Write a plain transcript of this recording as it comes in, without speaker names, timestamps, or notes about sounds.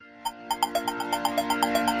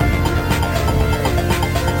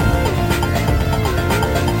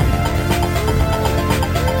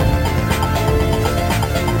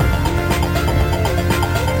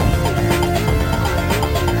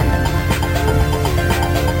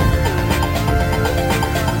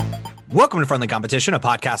Welcome to Friendly Competition, a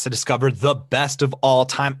podcast to discover the best of all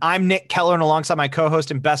time. I'm Nick Keller, and alongside my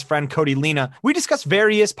co-host and best friend, Cody Lena, we discuss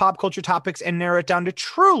various pop culture topics and narrow it down to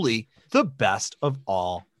truly the best of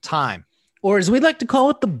all time. Or as we'd like to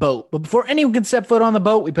call it, the boat. But before anyone can step foot on the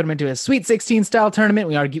boat, we put them into a Sweet 16 style tournament.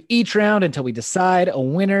 We argue each round until we decide a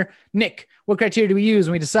winner. Nick, what criteria do we use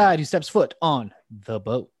when we decide who steps foot on the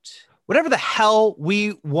boat? Whatever the hell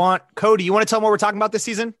we want. Cody, you want to tell them what we're talking about this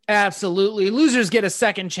season? Absolutely. Losers get a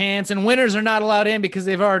second chance and winners are not allowed in because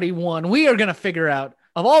they've already won. We are going to figure out,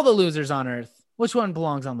 of all the losers on Earth, which one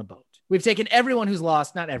belongs on the boat. We've taken everyone who's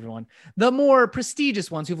lost, not everyone, the more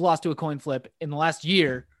prestigious ones who've lost to a coin flip in the last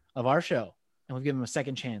year of our show, and we've given them a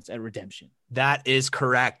second chance at redemption. That is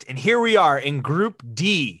correct. And here we are in Group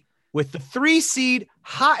D with the 3 seed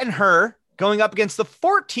Hot and Her going up against the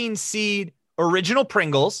 14 seed Original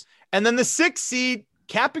Pringles. And then the 6 seed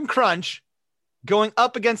Cap'n Crunch going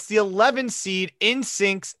up against the 11 seed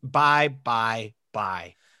NSYNC's Bye Bye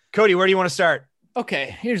Bye. Cody, where do you want to start?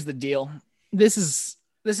 Okay, here's the deal. This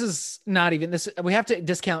is not even this. We have to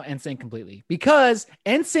discount NSYNC completely because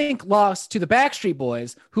NSYNC lost to the Backstreet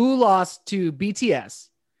Boys, who lost to BTS.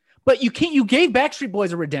 But you gave Backstreet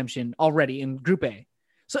Boys a redemption already in Group A.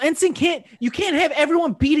 So NSYNC can't have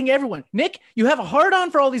everyone beating everyone. Nick, you have a hard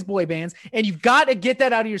on for all these boy bands, and you've got to get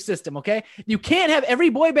that out of your system, okay? You can't have every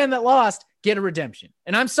boy band that lost get a redemption.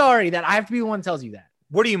 And I'm sorry that I have to be the one that tells you that.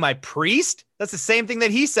 What are you, my priest? That's the same thing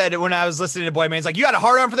that he said when I was listening to boy bands. Like, you got a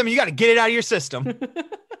hard on for them, and you got to get it out of your system.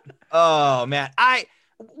 Oh, man.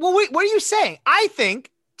 What are you saying? I think,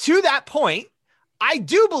 to that point, I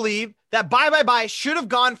do believe that Bye Bye Bye should have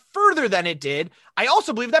gone further than it did. I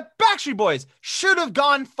also believe that Backstreet Boys should have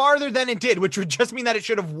gone farther than it did, which would just mean that it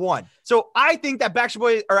should have won. So I think that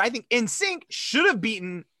I think NSYNC should have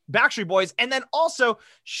beaten Backstreet Boys and then also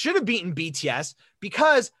should have beaten BTS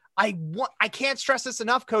because I can't stress this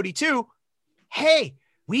enough, Cody, too. Hey,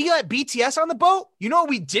 we got BTS on the boat. You know what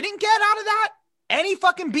we didn't get out of that? Any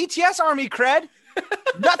fucking BTS army cred.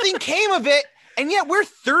 Nothing came of it. And yet we're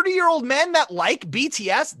 30-year-old men that like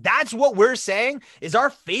BTS. That's what we're saying is our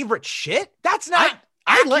favorite shit. That's not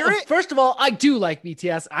accurate. First of all, I do like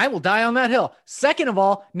BTS. I will die on that hill. Second of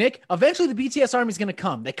all, Nick, eventually the BTS army is going to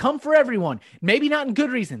come. They come for everyone. Maybe not in good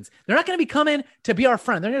reasons. They're not going to be coming to be our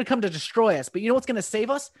friend. They're going to come to destroy us. But you know what's going to save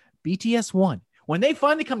us? BTS 1. When they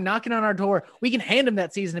finally come knocking on our door, we can hand them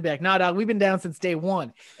that season and be like, nah, dog, we've been down since day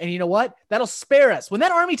 1. And you know what? That'll spare us. When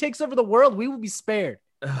that army takes over the world, we will be spared.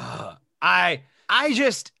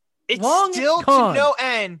 It's still to no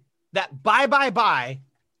end that Bye Bye Bye,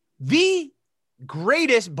 the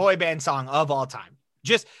greatest boy band song of all time.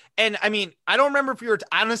 I don't remember if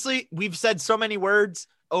honestly, we've said so many words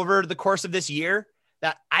over the course of this year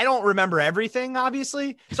that I don't remember everything,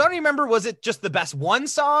 obviously. So I don't even remember, was it just the best one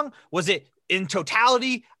song? Was it in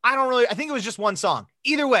totality? I think it was just one song.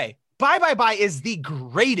 Either way, Bye Bye Bye is the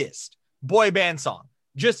greatest boy band song.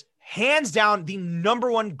 Just hands down the number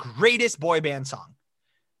one greatest boy band song.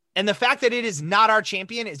 And the fact that it is not our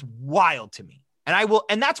champion is wild to me.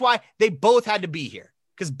 And that's why they both had to be here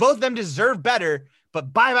because both of them deserve better,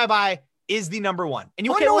 but Bye Bye Bye is the number one. And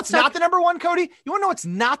you want to know what's not the number one, Cody? You want to know what's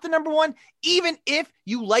not the number one? Even if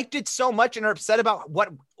you liked it so much and are upset about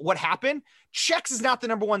what happened, Chex is not the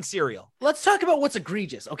number one cereal. Let's talk about what's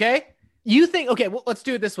egregious. Okay. You think, okay, well, let's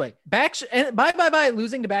do it this way. Bye Bye Bye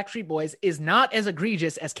losing to Backstreet Boys is not as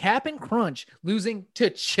egregious as Cap'n Crunch losing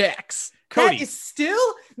to Chex. Cody. That is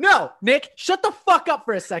still, no, Nick, shut the fuck up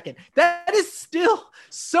for a second. That is still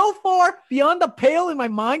so far beyond the pale in my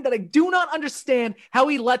mind that I do not understand how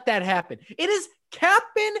he let that happen. It is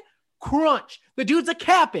Cap'n Crunch. The dude's a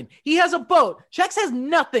captain. He has a boat. Chex has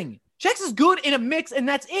nothing. Chex is good in a mix, and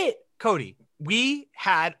that's it. Cody, we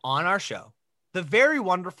had on our show the very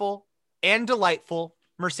wonderful and delightful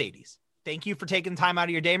Mercedes. Thank you for taking time out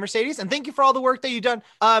of your day, Mercedes. And thank you for all the work that you've done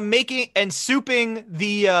making and souping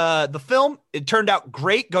the film. It turned out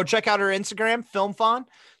great. Go check out her Instagram, FilmFon,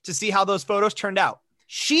 to see how those photos turned out.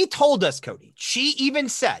 She told us, Cody, she even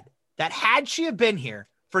said that had she have been here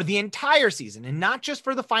for the entire season and not just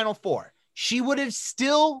for the Final Four, she would have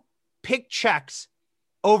still picked Chex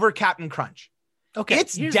over Cap'n Crunch. Okay.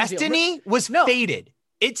 Its destiny was fated.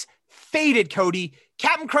 It's faded, Cody.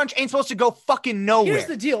 Cap'n Crunch ain't supposed to go fucking nowhere. Here's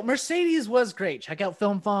the deal. Mercedes was great. Check out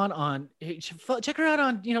FilmFon check her out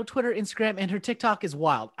on, Twitter, Instagram, and her TikTok is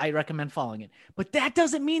wild. I recommend following it. But that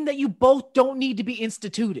doesn't mean that you both don't need to be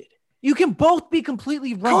instituted. You can both be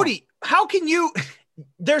completely wrong. Cody, how can you?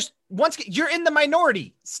 You're in the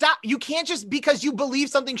minority. Stop. You can't just because you believe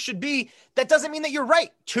something should be, that doesn't mean that you're right.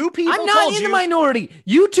 Two people I'm not in the minority.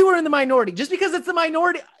 You two are in the minority. Just because it's the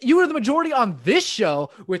minority, you are the majority on this show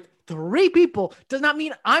with 3 people does not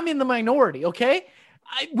mean I'm in the minority. Okay.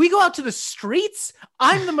 We go out to the streets.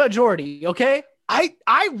 I'm the majority. Okay.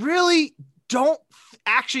 I really don't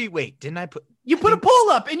actually wait. Didn't I put a poll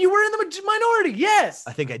up and you were in the minority? Yes.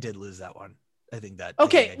 I think I did lose that one. I think that.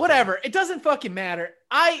 Okay, whatever. It doesn't fucking matter.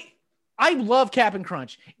 I love Cap'n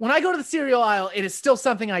Crunch. When I go to the cereal aisle, it is still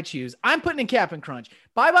something I choose. I'm putting in Cap'n Crunch.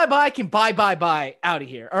 Bye bye bye can bye out of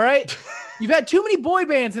here. All right. You've had too many boy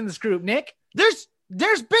bands in this group, Nick. There's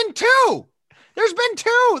been 2. There's been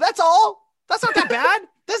 2. That's all. That's not that bad.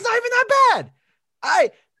 That's not even that bad.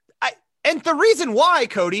 And the reason why,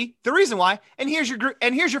 Cody, and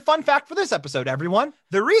here's your fun fact for this episode, everyone.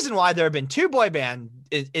 The reason why there have been 2 boy bands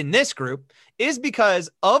in this group is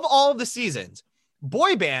because of all of the seasons,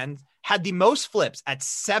 boy bands had the most flips at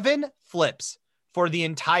 7 flips for the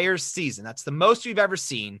entire season. That's the most we've ever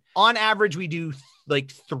seen. On average, we do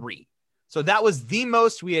like 3. So that was the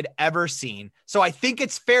most we had ever seen. So I think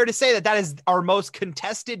it's fair to say that is our most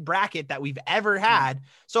contested bracket that we've ever had.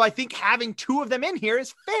 So I think having 2 of them in here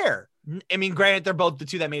is fair. I mean, granted, they're both the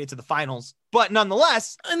 2 that made it to the finals, but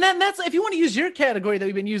nonetheless. And then that's, if you want to use your category that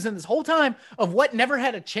we've been using this whole time of what never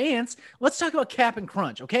had a chance, let's talk about Cap'n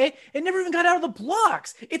Crunch, okay? It never even got out of the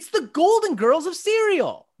blocks. It's the Golden Girls of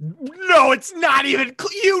cereal. No, it's not even,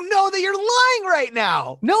 you know that you're lying right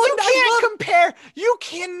now. No, you can't compare. You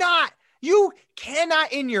cannot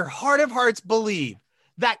in your heart of hearts believe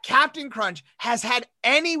that Cap'n Crunch has had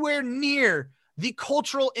anywhere near the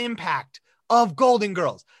cultural impact of Golden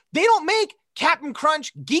Girls. They don't make Cap'n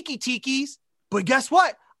Crunch geeky tikis, but guess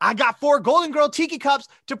what? I got 4 Golden Girl tiki cups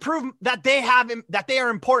to prove that they are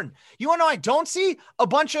important. You want to know, I don't see a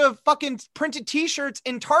bunch of fucking printed t-shirts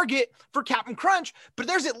in Target for Cap'n Crunch, but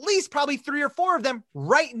there's at least probably 3 or 4 of them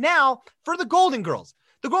right now for the Golden Girls.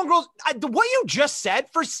 The Golden Girls, what you just said,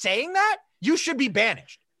 for saying that, you should be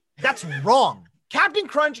banished. That's wrong. Cap'n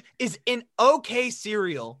Crunch is an okay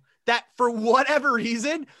cereal that, for whatever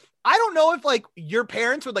reason, I don't know if like your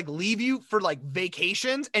parents would like leave you for like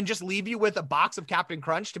vacations and just leave you with a box of Cap'n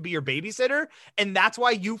Crunch to be your babysitter. And that's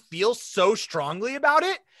why you feel so strongly about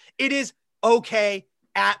it. It is okay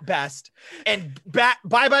at best. And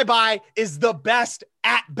bye is the best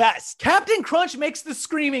at best. Cap'n Crunch makes the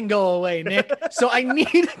screaming go away, Nick. So I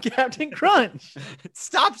need Cap'n Crunch. It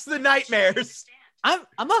stops the nightmares.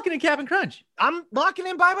 I'm locking in Cap'n Crunch. I'm locking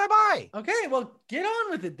in bye. Okay, well, get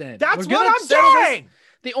on with it then. That's what I'm doing.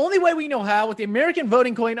 The only way we know how, with the American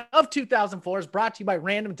voting coin of 2004, is brought to you by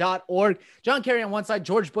random.org. John Kerry on one side,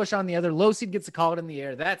 George Bush on the other. Low seed gets a call in the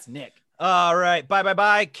air. That's Nick. All right.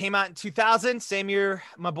 Bye. Came out in 2000. Same year,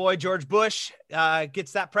 my boy George Bush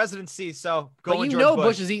gets that presidency. So go on, George Bush.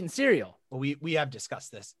 Bush is eating cereal. Well, we have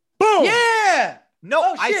discussed this. Boom. Yeah. No,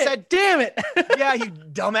 I said, damn it. Yeah, you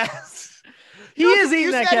dumbass. He is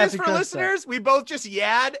eating that Cap'n Crunch. For listeners, we both just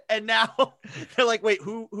yadd, and now they're like, wait,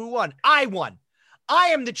 who won? I won. I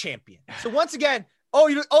am the champion. So once again,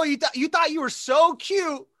 you thought you were so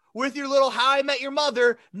cute with your little How I Met Your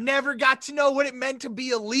Mother, never got to know what it meant to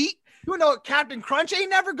be elite. You know what Cap'n Crunch ain't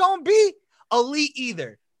never gonna be elite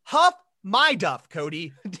either. Huff my duff,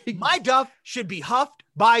 Cody. My duff should be huffed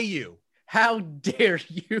by you. How dare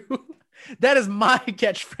you? That is my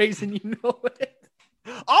catchphrase, and you know it.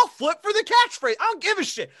 I'll flip for the catchphrase. I don't give a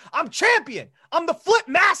shit. I'm champion. I'm the flip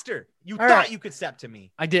master. You thought you could step to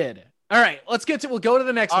me. I did. All right, we'll go to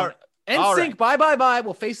the next one. NSYNC, Bye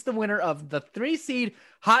will face the winner of the 3 seed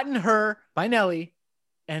Hot in Her by Nelly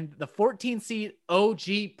and the 14 seed OG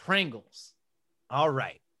Pringles. All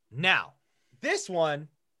right. Now, this one,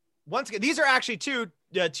 once again, these are actually 2,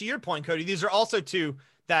 to your point, Cody, these are also 2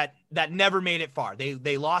 that never made it far.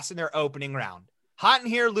 They lost in their opening round. Hot in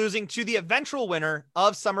Here losing to the eventual winner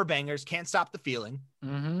of Summer Bangers, Can't Stop the Feeling.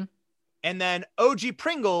 Mm-hmm. And then OG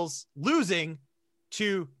Pringles losing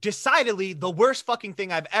to decidedly the worst fucking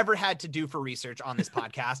thing I've ever had to do for research on this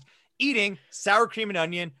podcast, eating sour cream and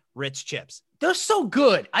onion Ritz chips. They're so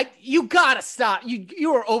good. You gotta stop.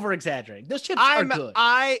 You are over exaggerating. Those chips are good.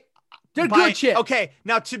 They're good chips. Okay.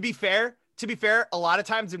 Now to be fair, a lot of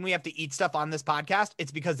times when we have to eat stuff on this podcast,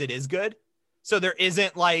 it's because it is good. So there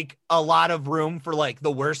isn't like a lot of room for like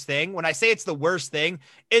the worst thing. When I say it's the worst thing,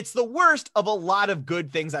 it's the worst of a lot of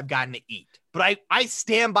good things I've gotten to eat. But I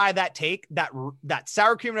stand by that take that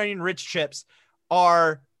sour cream and onion Ritz chips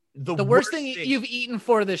are the worst thing you've eaten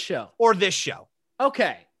for this show. Or this show.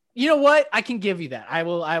 Okay. You know what? I can give you that. I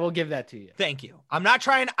will give that to you. Thank you. I'm not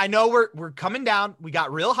trying. I know we're coming down. We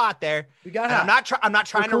got real hot there. We got hot. I'm not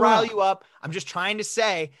trying to rile you up. I'm just trying to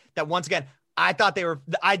say that once again, I thought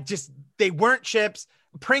they weren't chips.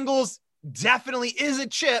 Pringles definitely is a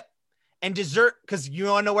chip, and dessert, because you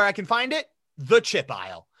want to know where I can find it? The chip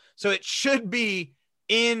aisle. So it should be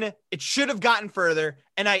it should have gotten further.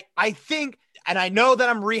 And I think, and I know that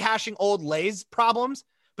I'm rehashing old Lay's problems,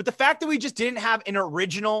 but the fact that we just didn't have an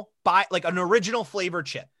original flavor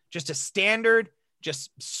chip, just a standard,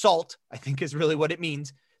 just salt, I think is really what it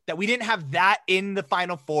means, that we didn't have that in the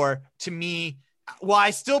Final Four, to me, while I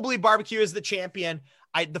still believe barbecue is the champion,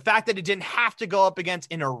 the fact that it didn't have to go up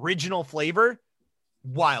against an original flavor,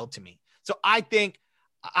 wild to me. So I think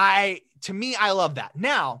I love that.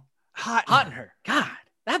 Now, Hot and Her. God,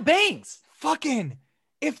 that bangs. Fucking,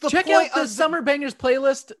 if the check out the Summer Bangers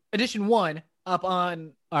playlist edition 1 up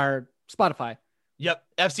on our Spotify. Yep.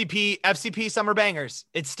 FCP Summer Bangers.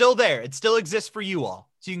 It's still there. It still exists for you all.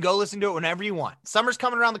 So you can go listen to it whenever you want. Summer's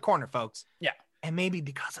coming around the corner, folks. Yeah. And maybe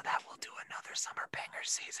because of that, we'll do another Summer Bangers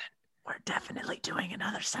season. We're definitely doing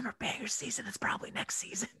another Summer Bangers season. It's probably next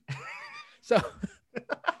season. So,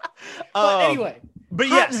 but anyway, but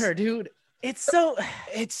Hot yes, and Her, dude. It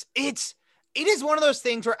is one of those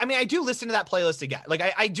things where, I mean, I do listen to that playlist again. Like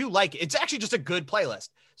I do like it. It's actually just a good playlist.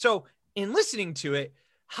 So in listening to it,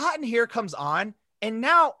 Hot in Here comes on. And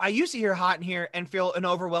now I used to hear Hot in Here and feel an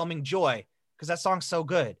overwhelming joy because that song's so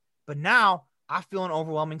good. But now I feel an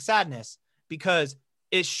overwhelming sadness because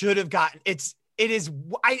it should have gotten,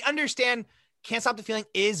 I understand Can't Stop the Feeling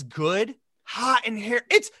is good. Hot in Here.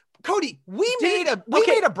 Cody, we made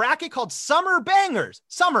a bracket called Summer Bangers.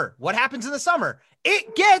 Summer, what happens in the summer?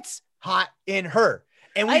 It gets Hot in Her.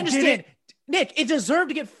 And we I understand. Nick, did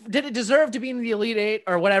it deserve to be in the Elite Eight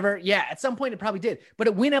or whatever? Yeah, at some point it probably did, but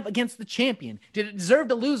it went up against the champion. Did it deserve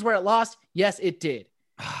to lose where it lost? Yes, it did.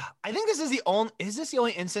 I think is this the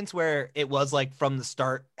only instance where it was like from the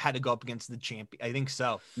start had to go up against the champion? I think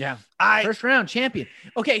so. Yeah. First round champion.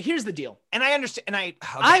 Okay, here's the deal. And I understand.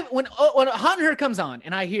 And when Hot and Her comes on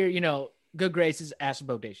and I hear, Good Graces, Acid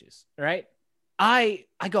Bodacious, right? I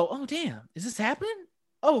go, oh damn, is this happening?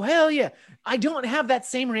 Oh, hell yeah. I don't have that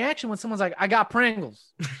same reaction when someone's like, I got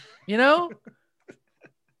Pringles,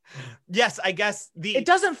 Yes, I guess it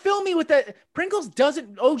doesn't fill me with that.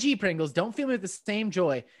 OG Pringles don't fill me with the same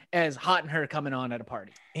joy as Hot and Her coming on at a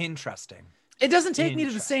party. Interesting. It doesn't take me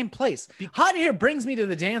to the same place. Hot in Here brings me to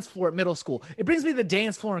the dance floor at middle school. It brings me to the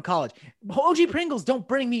dance floor in college. OG Pringles don't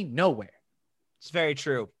bring me nowhere. It's very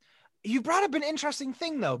true. You brought up an interesting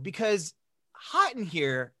thing though, because Hot in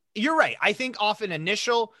Here, you're right. I think often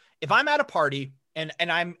if I'm at a party and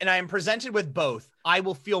I'm presented with both, I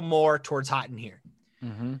will feel more towards Hot in Here.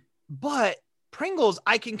 Mm-hmm. But Pringles,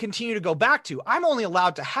 I can continue to go back to. I'm only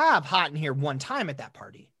allowed to have Hot in Here one time at that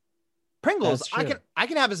party. Pringles, I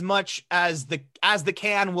can have as much as the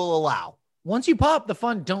can will allow. Once you pop, the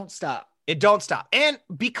fun don't stop. It don't stop. And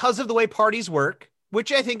because of the way parties work,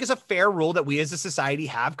 which I think is a fair rule that we as a society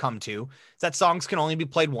have come to, is that songs can only be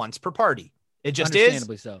played once per party. It just is.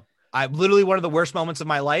 Understandably so. Literally one of the worst moments of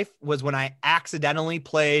my life was when I accidentally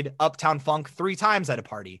played Uptown Funk 3 times at a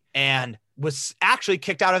party and was actually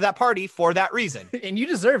kicked out of that party for that reason. And you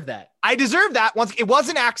deserve that. I deserve that. Once it was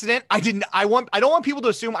an accident. I don't want people to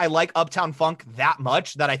assume I like Uptown Funk that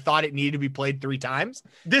much that I thought it needed to be played 3 times.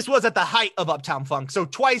 This was at the height of Uptown Funk. So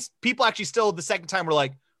twice, people actually still the second time were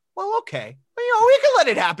like, well, okay, we can let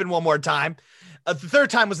it happen one more time. The third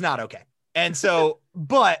time was not okay. And so,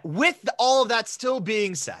 but with all of that still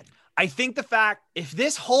being said, I think the fact, if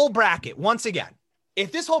this whole bracket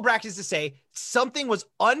is to say something was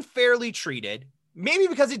unfairly treated, maybe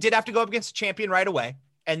because it did have to go up against a champion right away,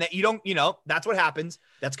 and that that's what happens.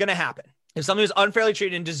 That's going to happen. If something was unfairly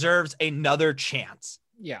treated and deserves another chance.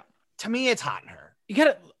 Yeah. To me, it's Hot in Her. You got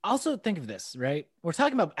to also think of this, right? We're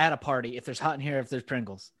talking about at a party, if there's Hot in Here, if there's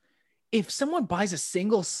Pringles. If someone buys a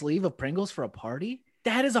single sleeve of Pringles for a party,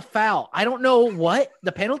 that is a foul. I don't know what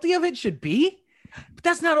the penalty of it should be. But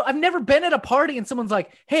that's not, I've never been at a party and someone's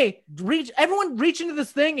like, hey, everyone reach into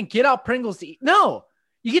this thing and get out Pringles to eat. No,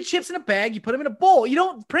 you get chips in a bag, you put them in a bowl. You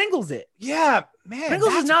don't Pringles it. Yeah, man.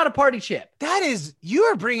 Pringles is not a party chip. You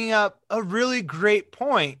are bringing up a really great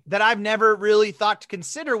point that I've never really thought to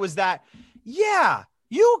consider was that, yeah,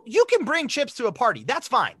 you can bring chips to a party. That's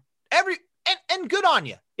fine. And good on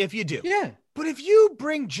you if you do. Yeah. But if you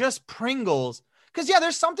bring just Pringles, because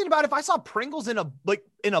there's something about if I saw Pringles in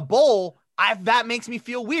a bowl, that makes me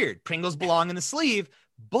feel weird. Pringles belong in the sleeve,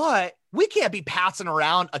 but we can't be passing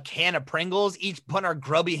around a can of Pringles, each putting our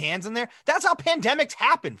grubby hands in there. That's how pandemics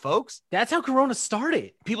happen, folks. That's how Corona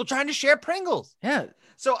started. People trying to share Pringles. Yeah.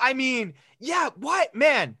 So, I mean, yeah, what,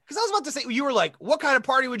 man? Because I was about to say, you were like, what kind of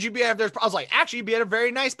party would you be at if there's, I was like, actually, you'd be at a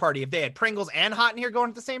very nice party if they had Pringles and Hot in Here going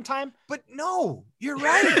at the same time. But no, you're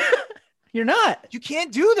right. You're not. You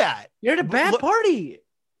can't do that. You're at a bad party.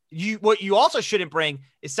 What you also shouldn't bring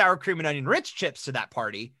is sour cream and onion Ritz chips to that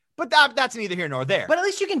party, but that's neither here nor there. But at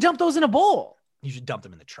least you can dump those in a bowl. You should dump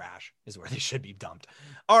them in the trash is where they should be dumped.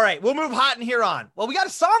 All right, we'll move Hot in Here on. Well, we got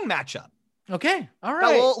a song matchup. Okay. All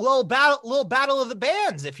right. A little battle of the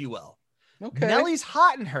bands, if you will. Okay. Nelly's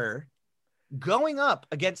Hot in Her going up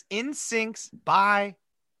against NSYNC's Bye,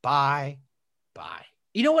 Bye, Bye.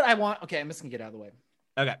 You know what I want? Okay, I'm just gonna get out of the way.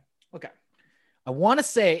 Okay. I want to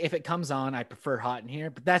say if it comes on, I prefer Hot in Here,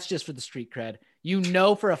 but that's just for the street cred. You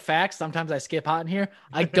know, for a fact, sometimes I skip Hot in Here.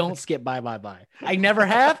 I don't skip Bye, Bye, Bye. I never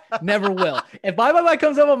have, never will. If Bye, Bye, Bye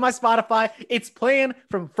comes up on my Spotify, it's playing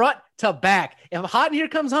from front to back. If Hot in Here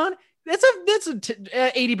comes on, that's a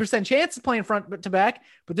 80% chance it's playing front to back,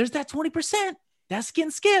 but there's that 20% that's getting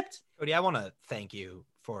skipped. Cody, I want to thank you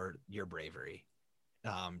for your bravery.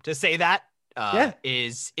 To say that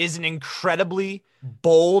is an incredibly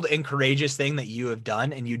bold and courageous thing that you have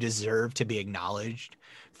done, and you deserve to be acknowledged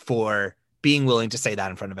for being willing to say that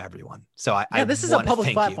in front of everyone. So this is a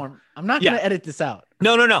public platform. I'm not going to edit this out.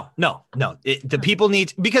 No. The people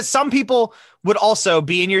need, because some people would also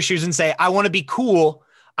be in your shoes and say, I want to be cool.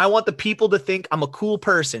 I want the people to think I'm a cool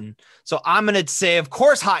person. So I'm going to say, of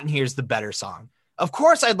course, Hot in Here is the better song. Of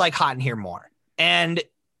course, I'd like Hot in Here more.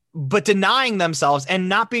 But denying themselves and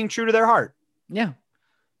not being true to their heart. Yeah.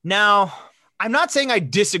 Now, I'm not saying I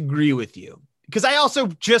disagree with you, because I also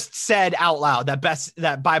just said out loud that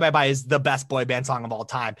Bye Bye Bye is the best boy band song of all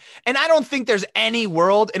time. And I don't think there's any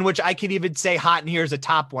world in which I could even say Hot in Here is a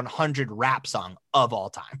top 100 rap song of all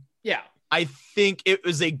time. Yeah. I think it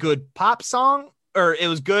was a good pop song, or it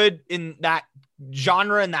was good in that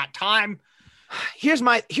genre in that time. Here's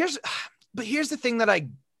the thing that I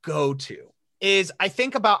go to is I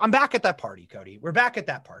think about, I'm back at that party, Cody. We're back at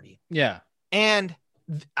that party. Yeah. And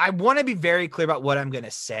I want to be very clear about what I'm going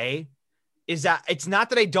to say is that it's not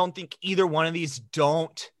that I don't think either one of these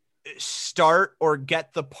don't start or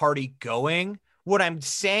get the party going. What I'm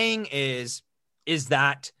saying is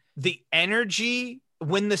that the energy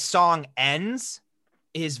when the song ends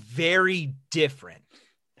is very different,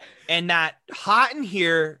 and that Hot in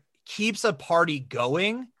Here keeps a party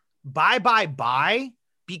going. Bye, Bye, Bye,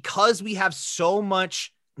 because we have so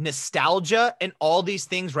much nostalgia and all these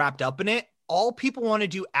things wrapped up in it. All people want to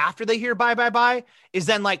do after they hear Bye, Bye, Bye is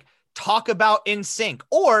then like talk about NSYNC.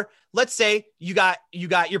 Or let's say you're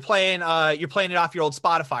playing it off your old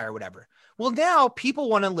Spotify or whatever. Well, now people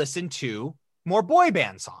want to listen to more boy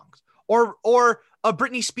band songs or a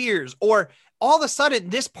Britney Spears, or all of a sudden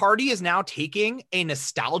this party is now taking a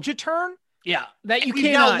nostalgia turn. Yeah. That you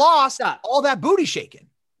we've now lost all that booty shaking.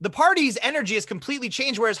 The party's energy has completely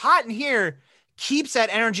changed, whereas Hot in Here keeps that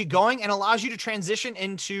energy going and allows you to transition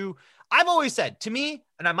into, I've always said to me,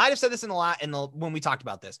 and I might've said this when we talked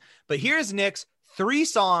about this, but here's Nick's 3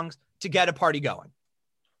 songs to get a party going.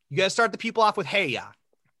 You got to start the people off with Hey Ya.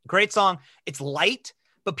 Great song. It's light,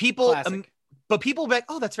 but people be like,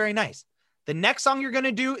 oh, that's very nice. The next song you're going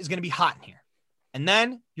to do is going to be Hot in Here. And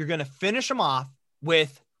then you're going to finish them off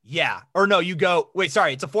with Yeah. Or no, you go, wait,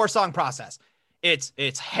 sorry. It's a 4-song process.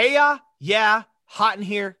 It's Hey Ya, Yeah, Hot in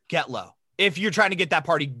Here, Get Low. If you're trying to get that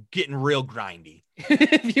party getting real grindy.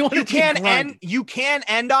 you can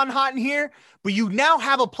end on Hot in Here, but you now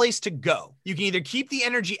have a place to go. You can either keep the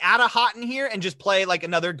energy out of Hot in Here and just play like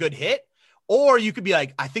another good hit, or you could be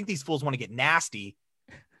like, I think these fools want to get nasty,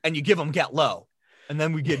 and you give them Get Low, and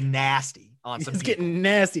then we get nasty on some. It's getting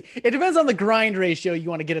nasty. It depends on the grind ratio you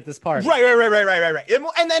want to get at this party. Right.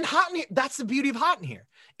 And then Hot in Here. That's the beauty of Hot in Here,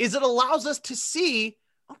 is it allows us to see,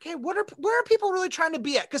 okay, where are people really trying to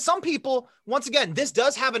be at? Because some people, once again, this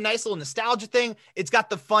does have a nice little nostalgia thing. It's got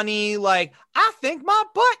the funny, like, I think my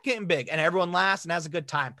butt getting big, and everyone laughs and has a good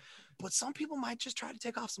time. But some people might just try to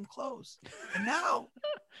take off some clothes. And now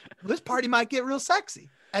this party might get real sexy.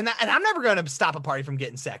 And I'm never going to stop a party from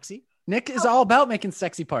getting sexy. Nick is all about making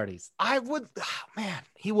sexy parties.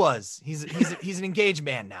 He's an engaged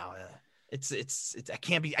man now. I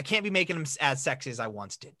can't be making him as sexy as I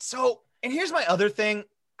once did. So, and here's my other thing.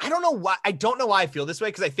 I don't know why I feel this way,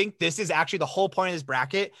 because I think this is actually the whole point of this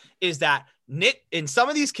bracket, is that Nick, in some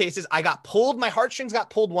of these cases, my heartstrings got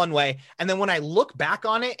pulled one way. And then when I look back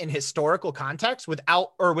on it in historical context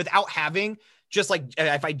without having, just like,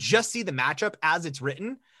 if I just see the matchup as it's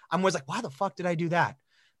written, I'm always like, why the fuck did I do that?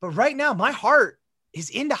 But right now my heart is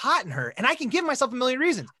into Hot in Her, and I can give myself a million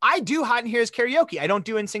reasons. I do Hot in Here as karaoke. I don't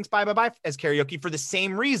do NSYNC's Bye Bye Bye as karaoke for the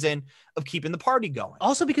same reason of keeping the party going.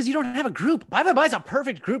 Also because you don't have a group. Bye Bye Bye is a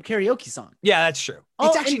perfect group karaoke song. Yeah, that's true.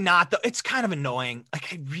 It's actually not though. It's kind of annoying.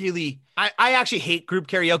 Like I actually hate group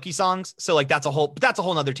karaoke songs. So like that's a whole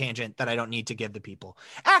nother tangent that I don't need to give the people.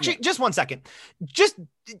 Actually, Just one second.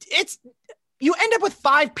 you end up with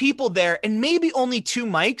 5 people there and maybe only 2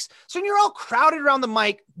 mics. So when you're all crowded around the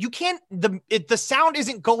mic, you can't, the sound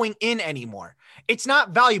isn't going in anymore. It's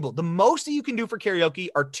not valuable. The most that you can do for karaoke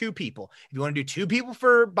are 2 people. If you want to do 2 people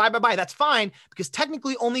for Bye Bye Bye, that's fine, because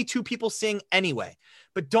technically only 2 people sing anyway.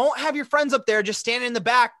 But don't have your friends up there just standing in the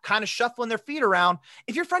back, kind of shuffling their feet around.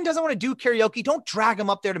 If your friend doesn't want to do karaoke, don't drag them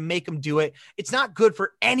up there to make them do it. It's not good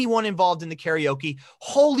for anyone involved in the karaoke.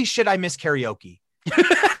 Holy shit, I miss karaoke.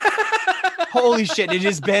 Holy shit, it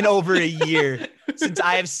has been over a year since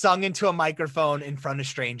I have sung into a microphone in front of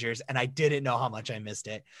strangers, and I didn't know how much I missed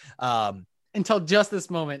it. Until just this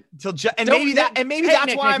moment. Maybe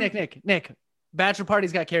that's why Nick, bachelor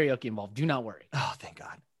party's got karaoke involved. Do not worry. Oh, thank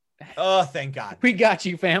God. Oh, thank God. We got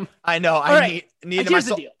you, fam. I know. All right. Here's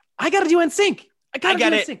the deal. I got to do NSYNC. I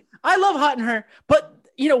get it. I love Hot in Here, but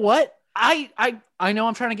you know what? I know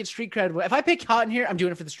I'm trying to get street cred. If I pick Hot in Here, I'm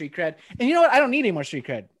doing it for the street cred. And you know what? I don't need any more street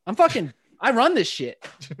cred. I run this shit.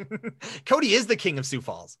 Cody is the king of Sioux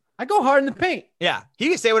Falls. I go hard in the paint. Yeah. He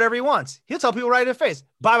can say whatever he wants. He'll tell people right in their face,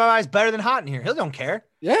 Bye Bye Bye is better than Hot in Here. He don't care.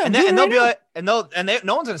 Yeah. And they'll be like, no one's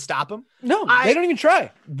going to stop him. No, they don't even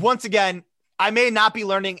try. Once again, I may not be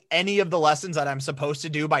learning any of the lessons that I'm supposed to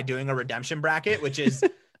do by doing a redemption bracket, which is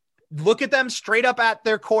look at them straight up at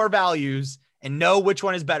their core values and know which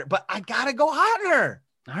one is better. But I got to go Hot in Here.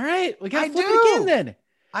 All right. We got to flip it again then.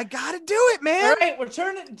 I got to do it, man. All right. We're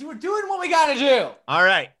doing what we got to do. All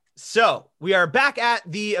right. So we are back at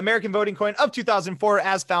the American voting coin of 2004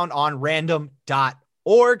 as found on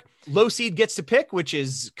random.org. Low seed gets to pick, which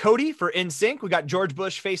is Cody for NSYNC. We got George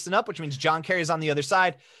Bush facing up, which means John Kerry's on the other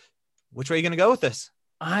side. Which way are you going to go with this?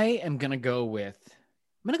 I'm going to go with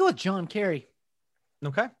John Kerry.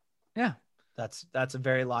 Okay. Yeah. That's a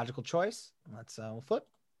very logical choice. We'll flip.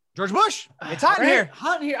 George Bush. It's hot in here.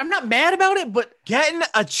 Hot in here. I'm not mad about it, but getting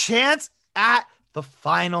a chance at the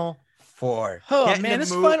Final Four. Oh man,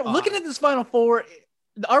 looking at this Final Four,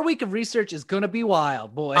 our week of research is going to be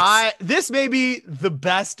wild, boys. This may be the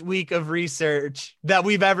best week of research that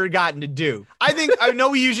we've ever gotten to do. I know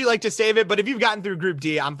we usually like to save it, but if you've gotten through Group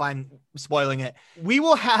D, I'm fine spoiling it. We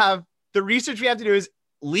will have the research we have to do is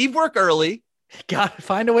leave work early. Gotta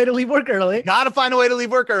find a way to leave work early.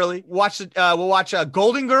 We'll watch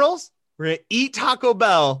Golden Girls. We're going to eat Taco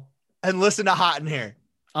Bell and listen to Hot in Here.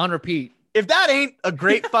 On repeat. If that ain't a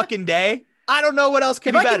great fucking day, I don't know what else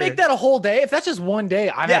can be better. If I can make that a whole day, if that's just one day,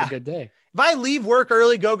 I've had a good day. If I leave work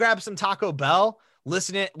early, go grab some Taco Bell,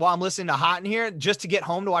 while I'm listening to Hot in Here just to get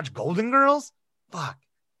home to watch Golden Girls, fuck.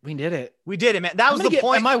 We did it. Man. That was the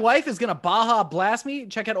point. And my wife is going to Baja Blast me.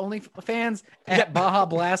 Check out OnlyFans at Baja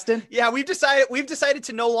Blastin'. Yeah, we've decided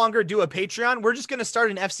to no longer do a Patreon. We're just going to start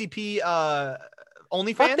an FCP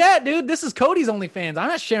OnlyFans. Fuck that, dude. This is Cody's OnlyFans. I'm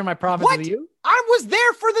not sharing my profits with you. I was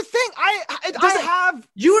there for the thing.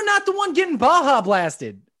 You're not the one getting Baja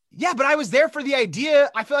blasted. Yeah, but I was there for the idea.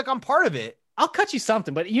 I feel like I'm part of it. I'll cut you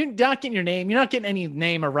something, but you're not getting your name. You're not getting any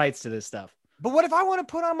name or rights to this stuff. But what if I want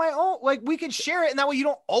to put on my own? Like, we could share it, and that way you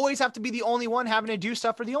don't always have to be the only one having to do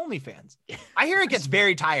stuff for the OnlyFans. I hear it gets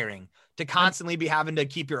very tiring to constantly be having to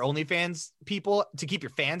keep your OnlyFans people, to keep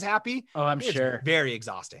your fans happy. Oh, I'm sure. It's very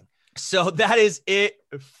exhausting. So that is it,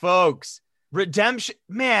 folks. Redemption.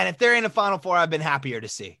 Man, if there ain't a Final Four, I've been happier to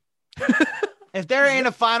see. If there ain't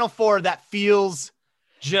a Final Four that feels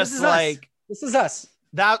just like... This is us.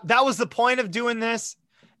 That was the point of doing this.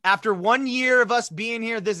 After 1 year of us being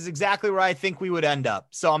here, this is exactly where I think we would end up.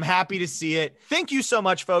 So I'm happy to see it. Thank you so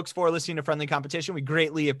much, folks, for listening to Friendly Competition. We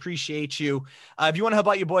greatly appreciate you. If you want to help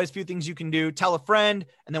out your boys, a few things you can do. Tell a friend,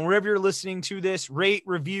 and then wherever you're listening to this, rate,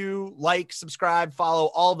 review, like, subscribe, follow.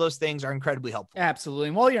 All those things are incredibly helpful. Absolutely.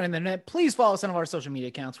 And while you're on the internet, please follow us on all our social media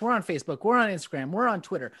accounts. We're on Facebook. We're on Instagram. We're on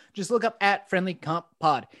Twitter. Just look up at Friendly Comp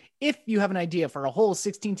Pod. If you have an idea for a whole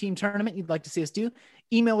 16-team tournament you'd like to see us do,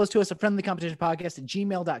 email us to us at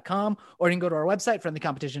friendlycompetitionpodcast@gmail.com, or you can go to our website,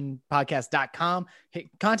 friendlycompetitionpodcast.com, hit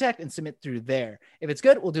contact and submit through there. If it's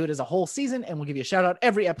good, we'll do it as a whole season, and we'll give you a shout out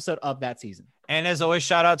every episode of that season. And as always,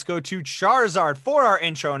 shout outs go to Charizard for our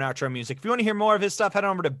intro and outro music. If you want to hear more of his stuff, head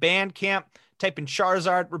on over to Bandcamp, type in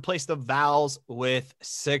Charizard, replace the vowels with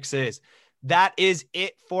 6s. That is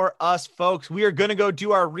it for us, folks. We are going to go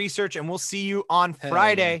do our research, and we'll see you on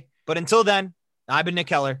Friday. But until then, I've been Nick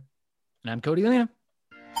Keller. And I'm Cody Lena.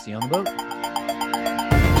 See you on the boat.